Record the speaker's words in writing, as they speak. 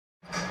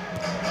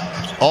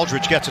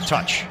Aldridge gets a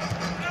touch.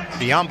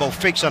 Biombo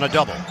fakes on a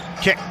double.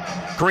 Kick.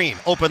 Green.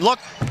 Open look.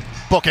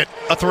 Book it.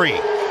 A three.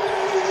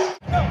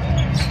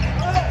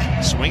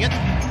 Swing it.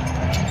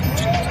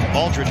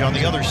 Aldridge on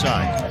the other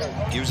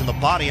side. Using the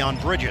body on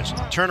Bridges.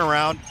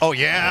 Turnaround. Oh,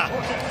 yeah.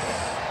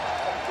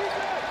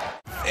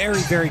 Very,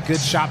 very good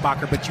shot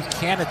blocker, but you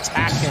can't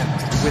attack him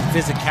with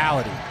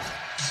physicality.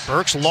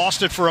 Burks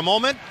lost it for a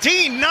moment.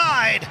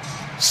 Denied.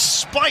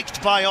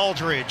 Spiked by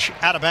Aldridge.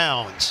 Out of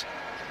bounds.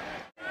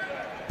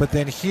 But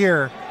then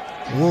here,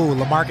 whoa,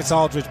 LaMarcus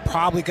Aldridge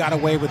probably got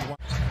away with one.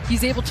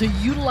 He's able to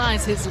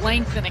utilize his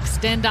length and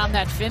extend on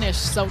that finish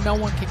so no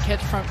one can catch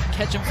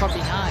him from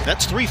behind.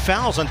 That's 3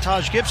 fouls on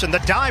Taj Gibson. The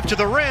dive to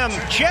the rim.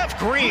 Jeff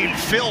Green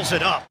fills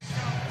it up.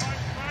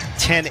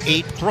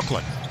 10-8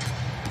 Brooklyn.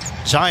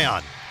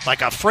 Zion,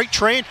 like a freight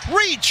train,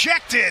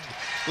 rejected.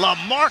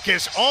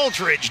 LaMarcus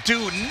Aldridge,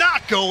 do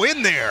not go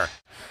in there.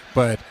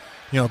 But,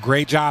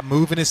 great job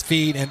moving his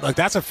feet. And, look,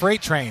 that's a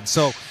freight train.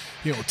 So,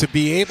 to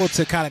be able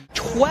to kind of...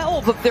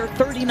 12 of their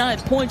 39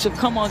 points have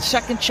come on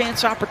second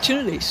chance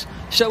opportunities.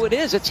 So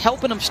it's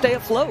helping them stay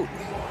afloat.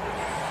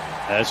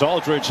 As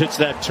Aldridge hits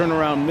that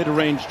turnaround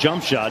mid-range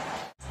jump shot.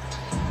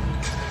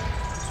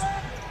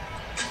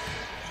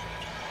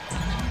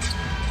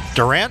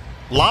 Durant,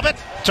 lob it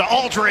to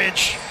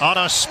Aldridge on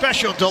a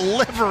special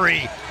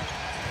delivery.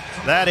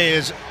 That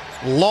is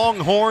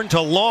Longhorn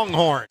to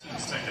Longhorn.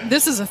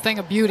 This is a thing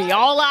of beauty.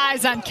 All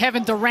eyes on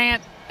Kevin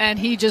Durant, and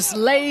he just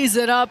lays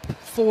it up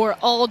for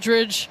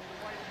Aldridge.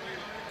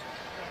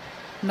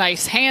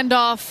 Nice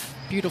handoff,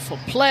 beautiful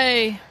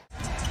play.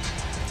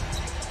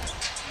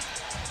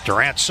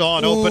 Durant saw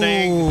an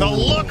opening. The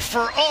look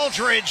for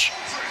Aldridge.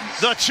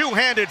 The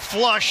two-handed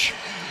flush.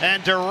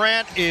 And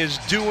Durant is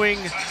doing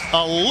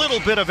a little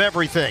bit of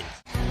everything.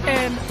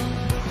 And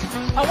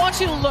I want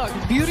you to look.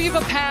 Beauty of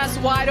a pass,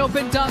 wide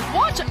open dunk.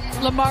 Watch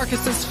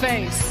LaMarcus's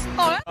face.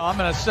 Oh, I'm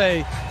going to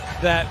say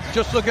that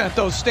just looking at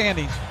those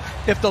standings,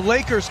 if the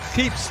Lakers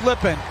keep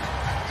slipping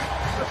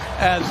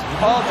as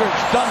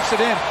Aldridge dumps it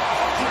in,